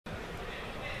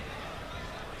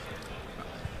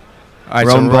Right,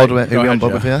 we're so on board with, go who we ahead, on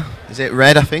board Joe. with here? Is it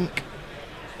red, I think?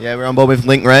 Yeah, we're on board with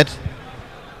LiNK red.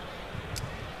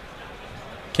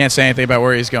 Can't say anything about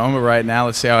where he's going, but right now,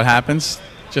 let's see how it happens.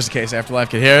 Just in case Afterlife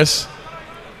could hear us.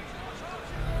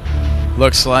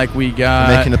 Looks like we got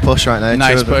making a push right now.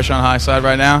 Nice push on high side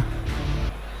right now.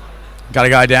 Got a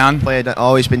guy down. Player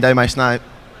always been down by snipe.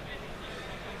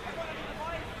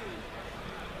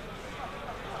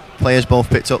 Players both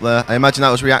picked up there. I imagine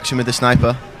that was reaction with the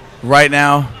sniper. Right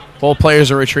now, both players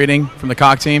are retreating from the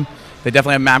cock team. They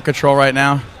definitely have map control right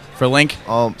now for LiNK.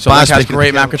 Oh, so LiNK has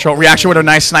great map control. Reaction with a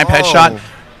nice snipe headshot.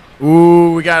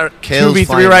 Ooh, we got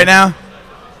 2v3 right now.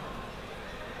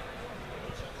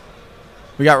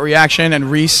 We got Reaction and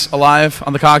Reese alive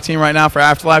on the cock team right now for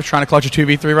Afterlife, trying to clutch a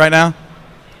 2v3 right now.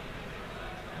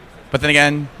 But then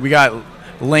again, we got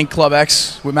LiNK Club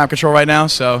X with map control right now,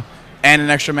 and an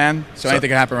extra man, so anything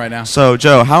can happen right now. So,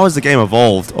 Joe, how has the game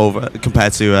evolved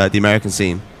compared to the American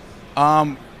scene?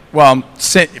 Well,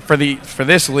 for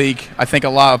this league, I think a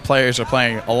lot of players are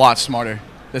playing a lot smarter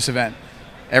this event.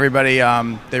 Everybody,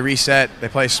 they reset, they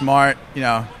play smart,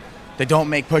 they don't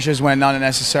make pushes when not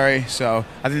necessary. So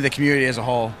I think the community as a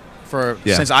whole,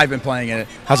 since I've been playing it,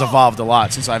 has evolved a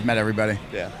lot since I've met everybody.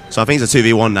 Yeah. So I think it's a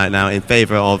 2v1 night now in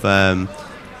favor of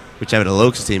whichever the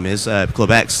Locust team is,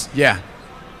 Club X. Yeah.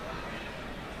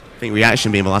 I think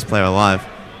Reaction being the last player alive.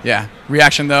 Yeah.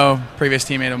 Reaction, though, previous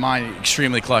teammate of mine,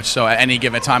 extremely clutch. So at any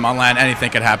given time on land, anything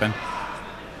could happen.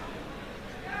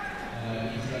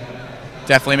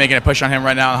 Definitely making a push on him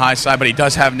right now on the high side, but he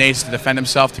does have nades to defend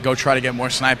himself to go try to get more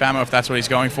snipe ammo if that's what he's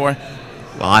going for.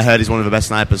 Well, I heard he's one of the best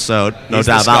snipers, so no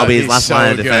doubt that'll be his last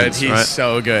line of defense. He's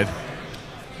so good.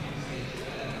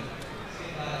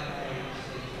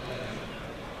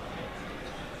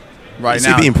 Right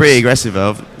now, being pretty aggressive,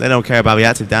 though. They don't care about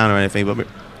reactive down or anything. But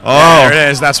yeah, there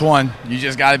it is. That's one. You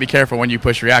just got to be careful when you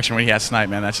push Reaction when he has snipe,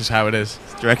 man. That's just how it is.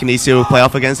 Do you reckon these two will play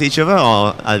off against each other,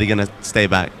 or are they going to stay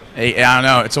back? Hey, I don't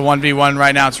know. It's a 1v1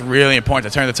 right now. It's really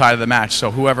important to turn the tide of the match. So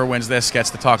whoever wins this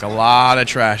gets to talk a lot of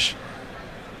trash.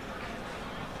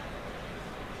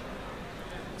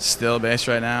 Still base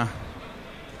right now.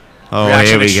 Oh, Reaction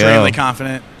here we extremely go.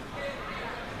 confident.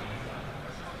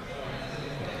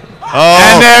 Oh,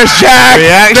 and there's Jack.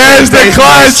 Reaction there's the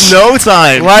clutch. No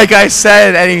time. Like I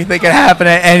said, anything can happen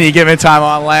at any given time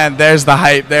on land. There's the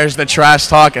hype. There's the trash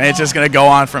talk, and it's just going to go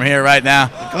on from here right now.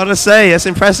 Gotta say, that's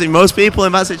impressive. Most people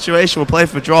in that situation will play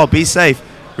for draw. Be safe.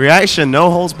 Reaction, no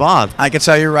holds barred. I can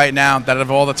tell you right now that of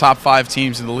all the top 5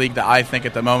 teams in the league that I think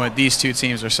at the moment, these two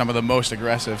teams are some of the most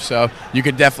aggressive. So you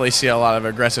could definitely see a lot of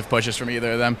aggressive pushes from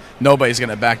either of them. Nobody's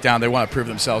going to back down. They want to prove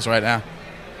themselves right now.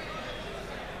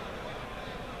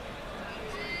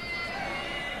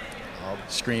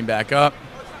 Screen back up.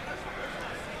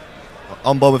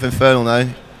 On board with Infernal now.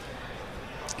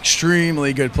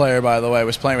 Extremely good player, by the way. I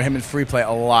was playing with him in free play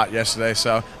a lot yesterday,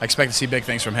 so I expect to see big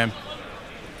things from him.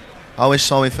 I always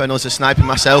saw Infernal as a sniper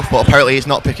myself, but apparently he's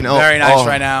not picking it up. Very nice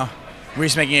right now.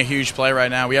 Reese making a huge play right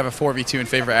now. We have a 4v2 in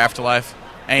favor of Afterlife.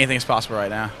 Anything is possible right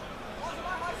now.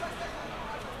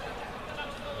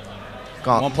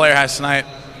 One player has snipe.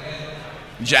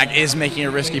 Jack is making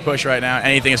a risky push right now.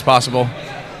 Anything is possible.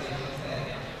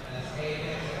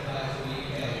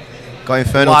 Got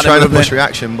Infernal trying to push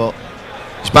Reaction, but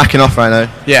he's backing off right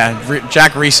now. Yeah,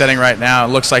 Jack resetting right now. It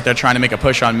looks like they're trying to make a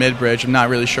push on mid-bridge. I'm not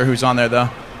really sure who's on there, though.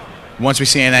 Once we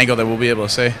see an angle that we'll be able to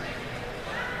see.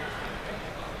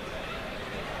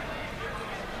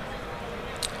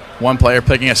 One player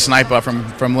picking a snipe up from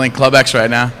LiNK Club X right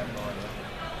now.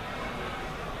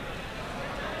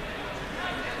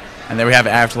 And there we have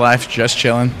Afterlife just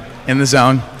chilling in the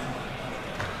zone.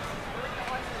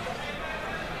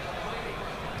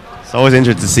 It's always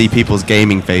interesting to see people's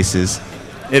gaming faces.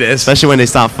 It is. Especially when they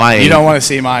start fighting. You don't want to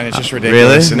see mine. It's just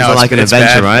ridiculous. Really? No, it's like an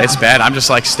adventure, bad. right? It's bad. I'm just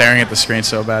like staring at the screen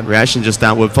so bad. Reaction just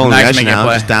down. We're following Reaction now.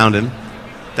 Just downed him.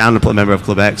 Down to play member of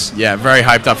Club X. Yeah, very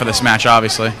hyped up for this match,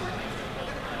 obviously.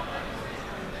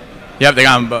 Yep, they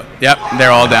got them. Yep,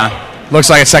 they're all down. Looks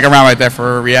like a second round right there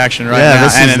for Reaction right now.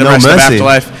 This and is the rest of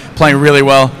Afterlife playing really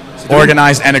well.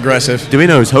 Organized and aggressive. Do we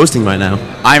know who's hosting right now?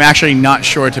 I'm actually not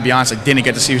sure, to be honest. I didn't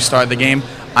get to see who started the game.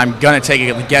 I'm going to take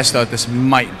a guess, though, that this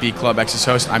might be Club X's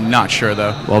host. I'm not sure,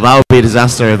 though. Well, that would be a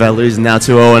disaster if they're losing now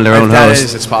 2-0 on their own host. That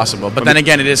is, it's possible. But then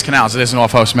again, it is Canals. It is an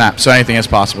off-host map, so anything is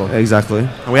possible. Exactly.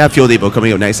 And we have Fuel Depot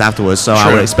coming up next afterwards, so True.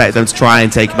 I would expect them to try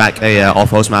and take back a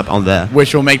off-host map on there.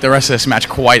 Which will make the rest of this match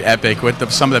quite epic with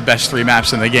some of the best 3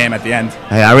 maps in the game at the end.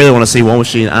 Hey, I really want to see War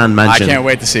Machine and Mansion. I can't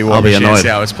wait to see War Machine and see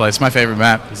how it's played. It's my favorite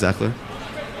map. Exactly.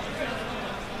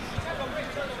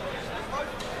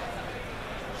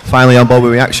 Finally on board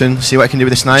with reaction. See what I can do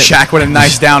with the snipe. Jack with a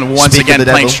nice down once Speak of again, the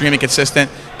playing devil. extremely consistent,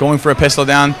 going for a pistol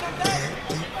down.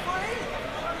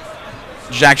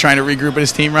 Jack trying to regroup with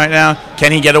his team right now.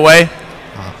 Can he get away?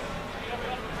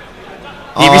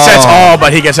 He resets. Oh,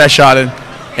 but he gets headshotted.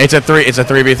 It's a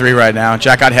 3v3 right now.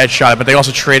 Jack got headshotted, but they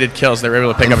also traded kills. They were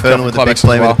able to pick up a kill from with the big Clubx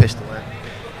play as well. with the pistol.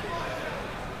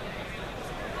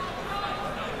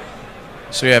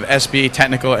 So we have SB,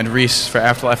 Technical, and Reese for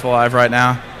Afterlife Alive right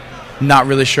now. Not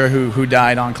really sure who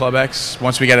died on Club X.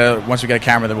 Once we get a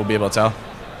camera, then we'll be able to tell.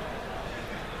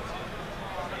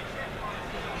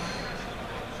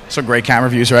 Some great camera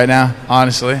views right now,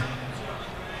 honestly.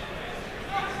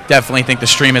 Definitely think the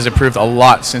stream has improved a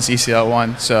lot since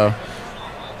ECL1. So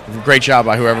great job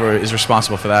by whoever is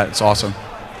responsible for that. It's awesome.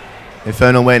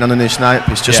 Infernal waiting on a new snipe.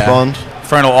 It's just spawned.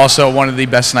 Infernal also one of the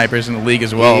best snipers in the league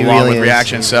as well, He along really with is.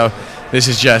 reaction. So this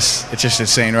is it's just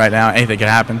insane right now. Anything can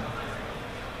happen.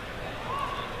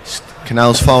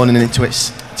 Canal's falling into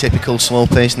its typical slow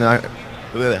pace now.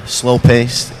 Slow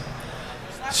pace.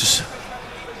 It's just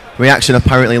reaction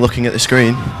apparently looking at the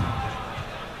screen.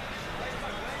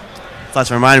 I'd like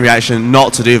to remind reaction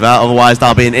not to do that, otherwise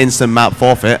that'll be an instant map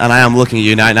forfeit. And I am looking at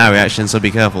you now, reaction, so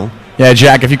be careful. Yeah,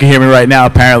 Jack, if you can hear me right now,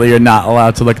 apparently you're not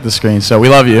allowed to look at the screen. So we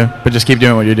love you, but just keep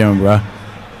doing what you're doing, bro.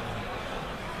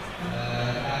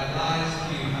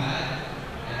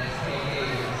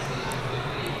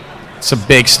 It's a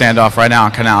big standoff right now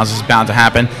on Canals. This is bound to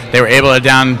happen. They were able to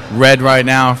down Red right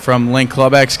now from LiNK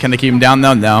Club X. Can they keep him down,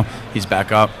 though? No. He's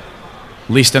back up. At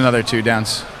least another 2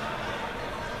 downs.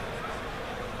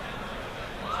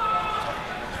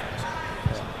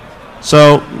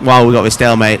 So while we got this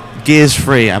stalemate, Gears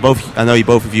 3. I know you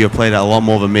both of you have played it a lot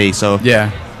more than me. So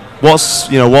yeah, what's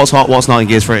hot, what's not in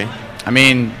Gears 3? I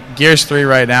mean, Gears 3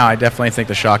 right now, I definitely think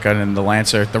the shotgun and the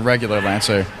Lancer, the regular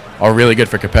Lancer, are really good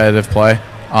for competitive play.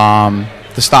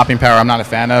 The stopping power I'm not a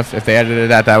fan of. If they edited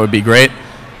that would be great.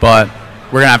 But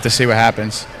we're going to have to see what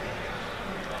happens.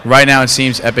 Right now it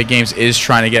seems Epic Games is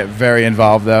trying to get very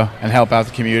involved, though, and help out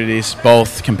the communities,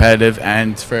 both competitive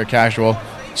and for casual.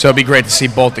 So it'd be great to see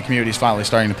both the communities finally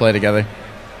starting to play together.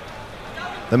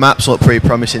 The maps look pretty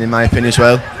promising in my opinion as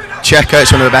well.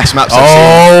 Checkout's one of the best maps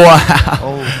I've seen.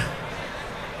 Wow.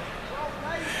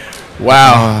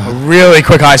 Wow. A really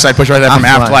quick high side push right there from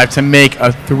Afterlife to make a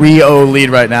 3-0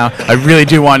 lead right now. I really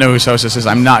do want to know whose host this is.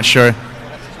 I'm not sure.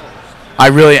 I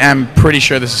really am pretty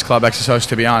sure this is Club X's host,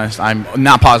 to be honest. I'm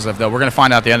not positive, though. We're going to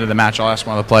find out at the end of the match. I'll ask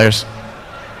one of the players.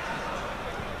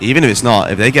 Even if it's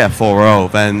not, if they get a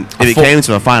 4-0, then if it came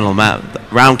to a final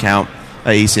round count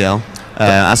at ECL,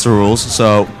 that's the rules.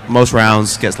 So most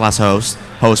rounds gets last host.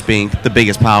 Host being the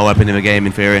biggest power weapon in the game,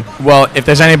 in theory. Well, if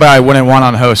there's anybody I wouldn't want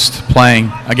on host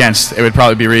playing against, it would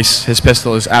probably be Reese. His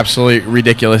pistol is absolutely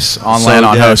ridiculous on lane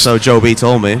on host. So Joe B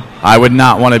told me. I would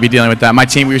not want to be dealing with that. My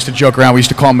team, we used to joke around. We used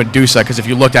to call him Medusa because if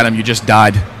you looked at him, you just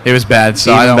died. It was bad.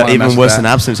 So I don't want to mess even with worse that. than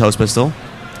Absint's host pistol.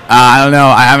 I don't know.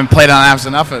 I haven't played on Abs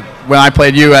enough. When I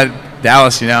played you at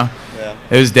Dallas, it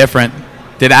was different.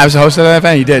 Did Abs host that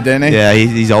event? He did, didn't he? Yeah,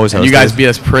 he's always hosted. And you guys beat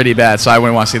us pretty bad, so I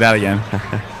wouldn't want to see that again.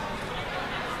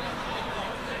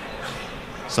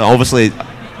 So obviously,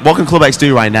 what can Club X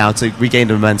do right now to regain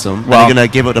the momentum? Well, are they going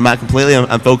to give up the map completely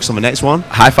and focus on the next one?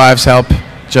 High fives help,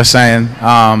 just saying.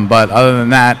 But other than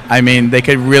that, I mean, they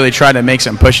could really try to make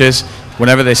some pushes.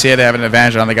 Whenever they see they have an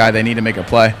advantage on the guy, they need to make a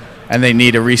play. And they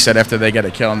need a reset after they get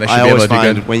a kill, and they should be able to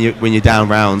do good. When you're down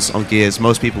rounds on Gears,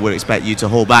 most people would expect you to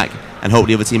hold back and hope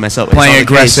the other team mess up. Playing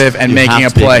aggressive and making a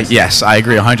play. Yes, I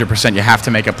agree 100%. You have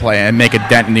to make a play and make a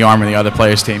dent in the armor of the other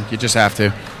player's team. You just have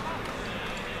to.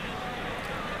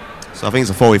 So I think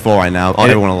it's a 4v4 right now.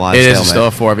 Everyone alive. It is still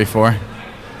a 4v4.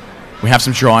 We have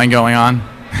some drawing going on.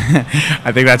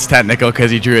 I think that's technical because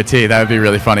he drew a T. That would be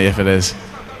really funny if it is.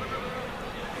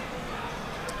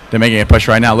 They're making a push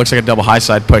right now. Looks like a double high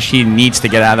side push. He needs to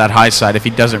get out of that high side. If he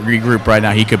doesn't regroup right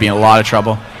now, he could be in a lot of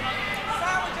trouble.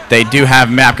 They do have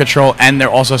map control, and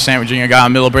they're also sandwiching a guy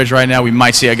on Middle Bridge right now. We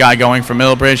might see a guy going for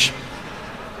Middle Bridge.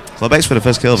 Club X for the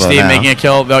first kill, though. Steve making a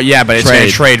kill, though. Yeah, but it's going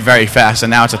to trade very fast,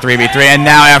 and now it's a 3v3. And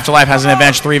now Afterlife has an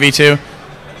advantage 3v2.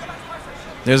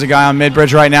 There's a guy on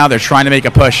mid-bridge right now. They're trying to make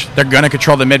a push. They're going to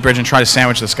control the mid-bridge and try to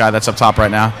sandwich this guy that's up top right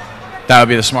now. That would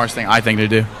be the smartest thing, I think, to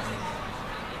do.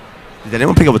 Did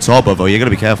anyone pick up a turbo, though? You're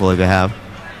going to be careful if they have.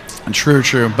 True,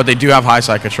 true. But they do have high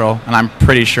side control, and I'm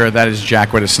pretty sure that is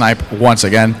Jack with a snipe once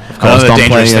again. Another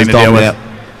dangerous thing to deal with.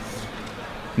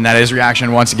 And that is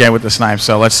reaction once again with the snipe,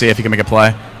 so let's see if he can make a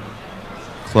play.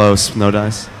 Close, no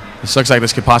dice. This looks like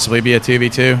this could possibly be a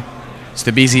 2v2.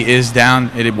 Stabizi is down.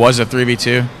 It was a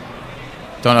 3v2.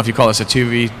 Don't know if you call this a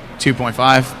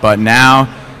 2v2.5, but now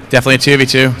definitely a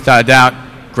 2v2, without a doubt.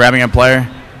 Grabbing a player.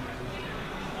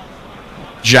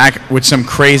 Jack with some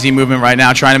crazy movement right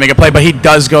now, trying to make a play, but he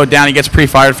does go down. He gets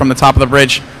pre-fired from the top of the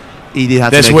bridge. He did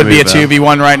have this to make would be a move,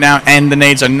 2v1 right now, and the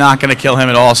nades are not going to kill him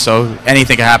at all, so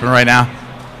anything can happen right now.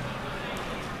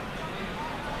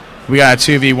 We got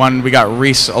a 2v1. We got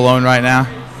Reese alone right now.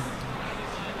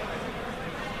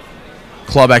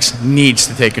 Club X needs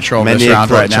to take control of this round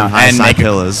right now. And make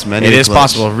pillars. It is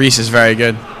possible. Reese is very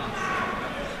good.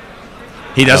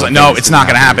 He doesn't. No, it's not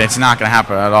going to happen. It's not going to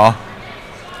happen at all.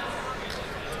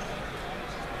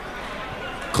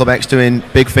 Club X doing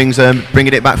big things,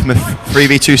 bringing it back from a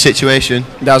 3v2 situation.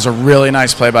 That was a really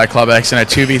nice play by Club X, and a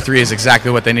 2v3 is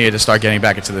exactly what they needed to start getting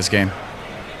back into this game.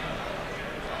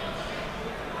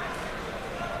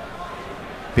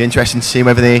 Be interesting to see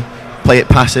whether they play it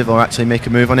passive or actually make a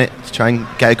move on it to try and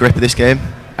get a grip of this game.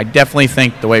 I definitely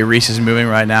think the way Reese is moving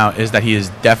right now is that he is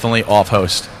definitely off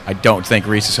host. I don't think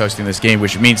Reese is hosting this game,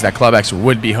 which means that Club X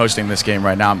would be hosting this game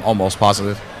right now. I'm almost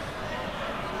positive.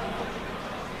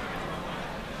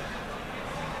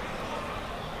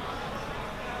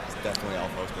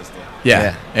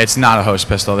 Yeah, it's not a host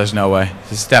pistol. There's no way.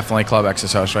 This is definitely Club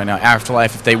X's host right now.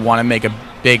 Afterlife, if they want to make a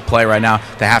big play right now,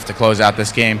 they have to close out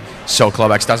this game so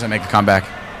Club X doesn't make a comeback.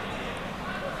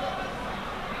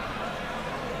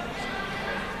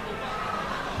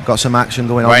 Got some action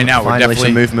going on right now. We're definitely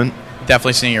some movement.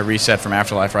 Definitely seeing a reset from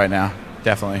Afterlife right now.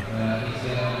 Definitely.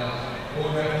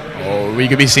 Oh, we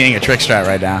could be seeing a trick strat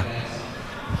right now.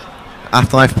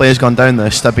 Afterlife player's gone down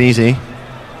there. Stab easy.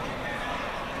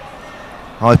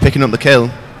 Oh, they're picking up the kill.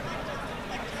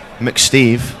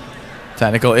 McSteve.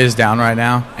 Technical is down right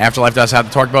now. Afterlife does have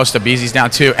the torque bow. Stabeezy's down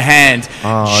too. And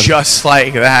just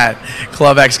like that,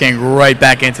 Club X getting right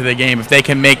back into the game. If they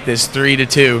can make this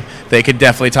 3-2, they could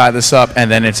definitely tie this up, and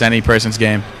then it's any person's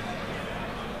game.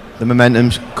 The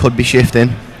momentum could be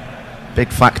shifting. Big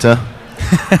factor.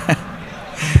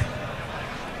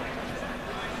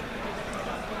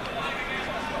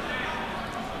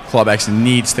 Club X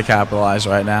needs to capitalize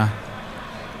right now.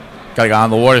 Got to go on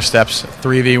the water steps.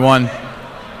 3v1.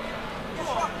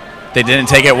 They didn't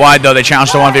take it wide, though. They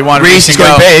challenged the 1v1. Reese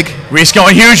going big. Reese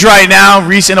going huge right now.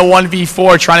 Reese in a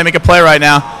 1v4 trying to make a play right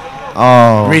now.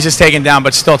 Oh. Reese is taken down,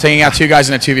 but still taking out two guys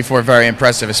in a 2v4. Very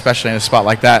impressive, especially in a spot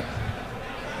like that.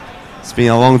 It's been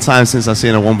a long time since I've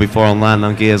seen a 1v4 online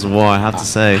on Gears of War, I have to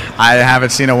say. I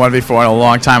haven't seen a 1v4 in a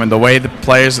long time, and the way the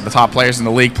players, the top players in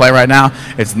the league play right now,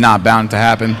 it's not bound to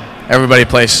happen. Everybody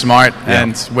plays smart,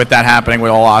 and with that happening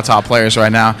with a lot of top players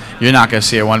right now, you're not going to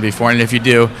see a 1v4, and if you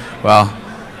do, well,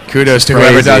 kudos to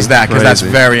whoever does that, because that's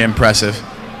very impressive.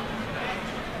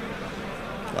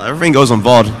 Well, everything goes on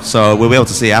VOD, so we'll be able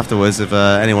to see afterwards if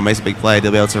anyone makes a big play,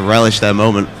 they'll be able to relish their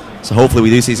moment. So hopefully we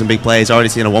do see some big plays. Already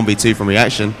seen a 1v2 from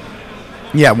Reaction.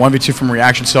 Yeah, 1v2 from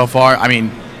Reaction so far. I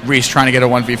mean, Reese trying to get a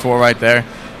 1v4 right there.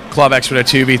 Club X with a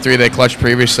 2v3 they clutched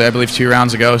previously, I believe 2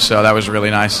 rounds ago, so that was really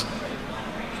nice.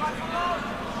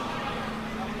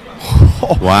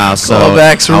 Wow, so Club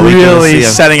X really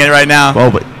setting it right now.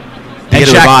 Well, but they get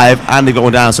a revive and they got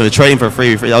one down, so they're trading for a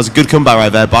free. That was a good comeback right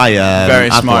there by very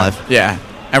Afterlife. Smart. Yeah,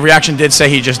 and Reaction did say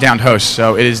he just downed host,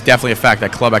 so it is definitely a fact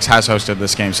that Club X has hosted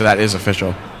this game, so that is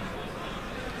official.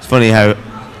 It's funny how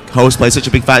host plays such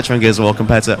a big factor in Gears of War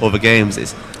compared to other games.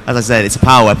 It's, as I said, it's a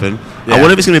power weapon. Yeah. I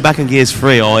wonder if it's going to be back in Gears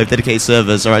 3 or if dedicated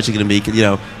servers are actually going to be, you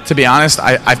know. To be honest,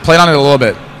 I've played on it a little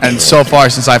bit, and so far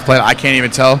since I've played, I can't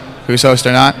even tell who's host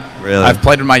or not. Really? I've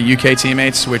played with my UK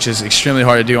teammates, which is extremely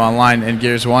hard to do online in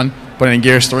Gears 1, but in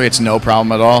Gears 3, it's no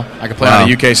problem at all. I can play on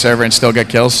a UK server and still get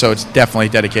kills, so it's definitely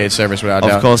dedicated servers without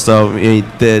doubt. Of course, though,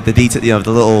 the detail,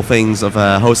 the little things of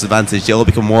host advantage, they'll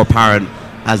become more apparent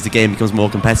as the game becomes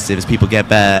more competitive, as people get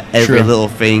better. Every little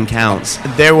thing counts.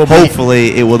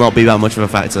 Hopefully, it will not be that much of a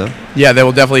factor. Yeah, there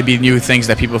will definitely be new things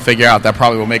that people figure out that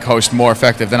probably will make host more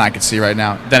effective than I could see right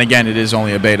now. Then again, it is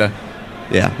only a beta.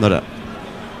 Yeah, no doubt.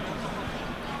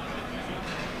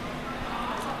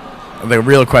 The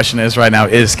real question is right now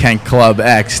is, can Club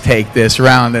X take this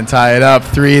round and tie it up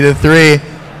 3-3?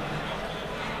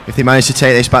 If they manage to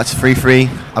take this back to 3-3,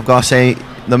 I've got to say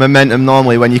the momentum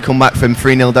normally when you come back from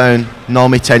 3-0 down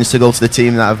normally tends to go to the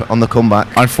team that have on the comeback.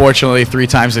 Unfortunately, 3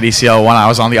 times at ECL1 I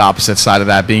was on the opposite side of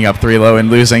that, being up 3-0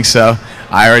 and losing, so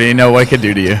I already know what it could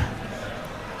do to you.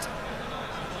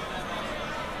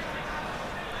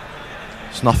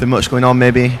 There's nothing much going on,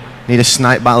 maybe. Need a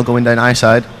snipe battle going down high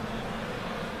side.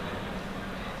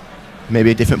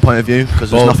 Maybe a different point of view,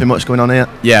 because there's nothing much going on here.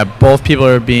 Yeah, both people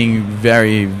are being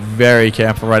very, very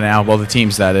careful right now. Well, the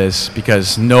teams, that is,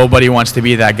 because nobody wants to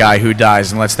be that guy who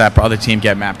dies and lets that other team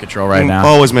get map control right now.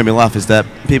 Always made me laugh is that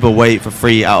people wait for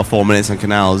 3 out of 4 minutes on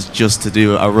canals just to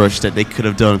do a rush that they could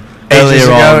have done earlier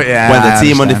ago? on Yeah, when the I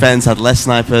team on understand. defense had less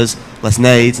snipers, less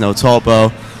nades, no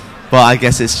torpo. But I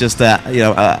guess it's just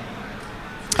a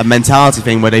mentality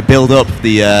thing where they build up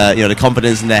the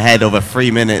confidence in their head over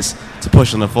 3 minutes to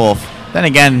push on the fourth. Then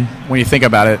again, when you think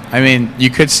about it, I mean, you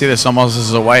could see this almost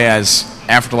as a way as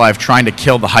Afterlife trying to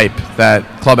kill the hype that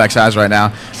Club X has right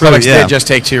now. Club X did just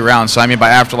take 2 rounds, so I mean, by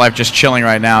Afterlife just chilling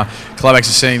right now, Club X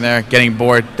is sitting there getting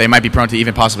bored. They might be prone to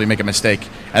even possibly make a mistake,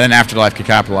 and then Afterlife could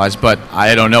capitalize. But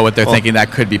I don't know what they're thinking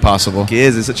that could be possible.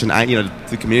 Gears is such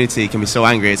the community can be so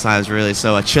angry at times, really.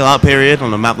 So a chill out period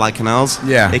on a map like Canals,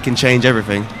 it can change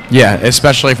everything. Yeah,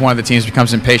 especially if one of the teams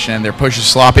becomes impatient and their push is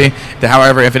sloppy.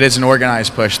 However, if it is an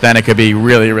organized push, then it could be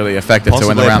really, really effective to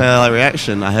win the round. Possibly a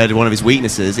reaction. I heard one of his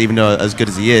weaknesses, even though as good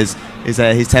as he is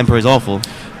that his temper is awful.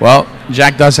 Well,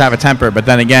 Jack does have a temper, but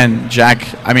then again, Jack,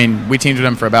 I mean, we teamed with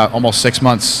him for about almost 6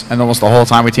 months, and almost the whole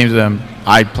time we teamed with him,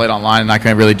 I played online and I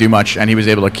couldn't really do much, and he was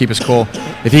able to keep us cool.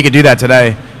 If he could do that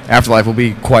today, Afterlife will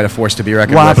be quite a force to be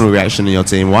reckoned with. What happened with reaction in your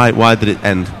team? Why did it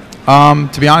end?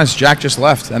 To be honest, Jack just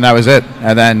left, and that was it.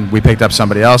 And then we picked up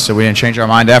somebody else, so we didn't change our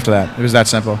mind after that. It was that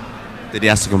simple. Did he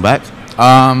ask to come back?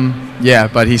 Yeah,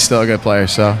 but he's still a good player,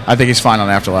 so I think he's fine on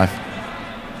Afterlife.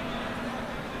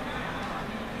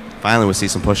 Finally, we'll see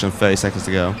some push in 30 seconds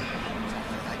to go.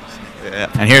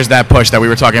 Yeah. And here's that push that we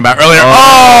were talking about earlier.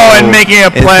 Oh, and making a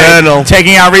play. Infernal.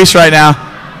 Taking out Reese right now.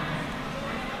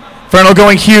 Infernal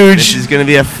going huge. This is going to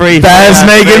be a free. Baz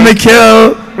making the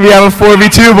kill. We have a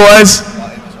 4v2, boys.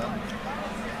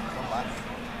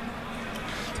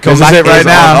 This is it right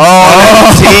now.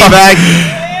 Teabag.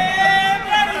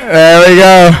 There we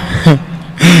go.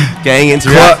 Getting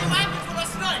into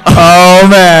Oh,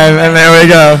 man. And there we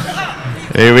go.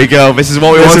 Here we go. This is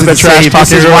what we wanted to see.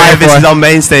 This is why this is on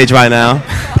main stage right now.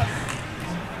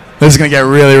 This is going to get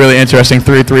really, really interesting.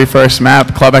 3-3 first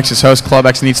map. Club X is host. Club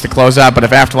X needs to close out. But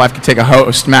if Afterlife can take a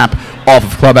host map off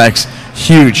of Club X,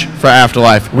 huge for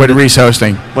Afterlife with Reese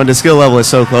hosting. When the skill level is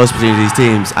so close between these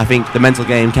teams, I think the mental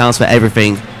game counts for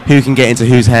everything. Who can get into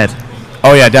whose head?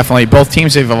 Oh, yeah, definitely. Both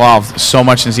teams have evolved so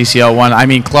much since ECL1. I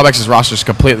mean, Club X's roster is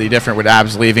completely different with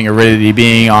Abs leaving, Aridity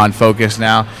being on Focus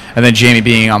now, and then Jamie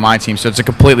being on my team. So it's a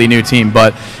completely new team.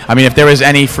 But, I mean, if there was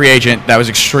any free agent that was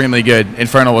extremely good,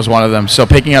 Infernal was one of them. So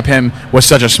picking up him was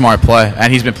such a smart play,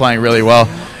 and he's been playing really well.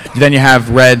 Then you have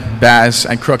Red, Baz,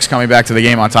 and Crooks coming back to the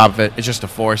game on top of it. It's just a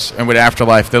force. And with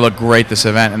Afterlife, they look great this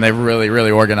event, and they've really, really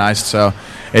organized. So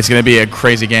it's going to be a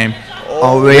crazy game.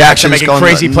 Oh, Reaction making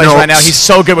crazy plays right now. He's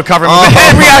so good with covering.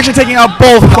 And Reaction taking out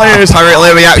both players.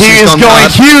 He is going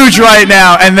huge right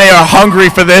now, and they are hungry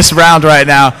for this round right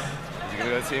now.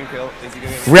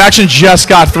 Reaction just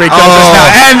got 3 kills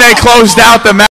now, and they closed out the match.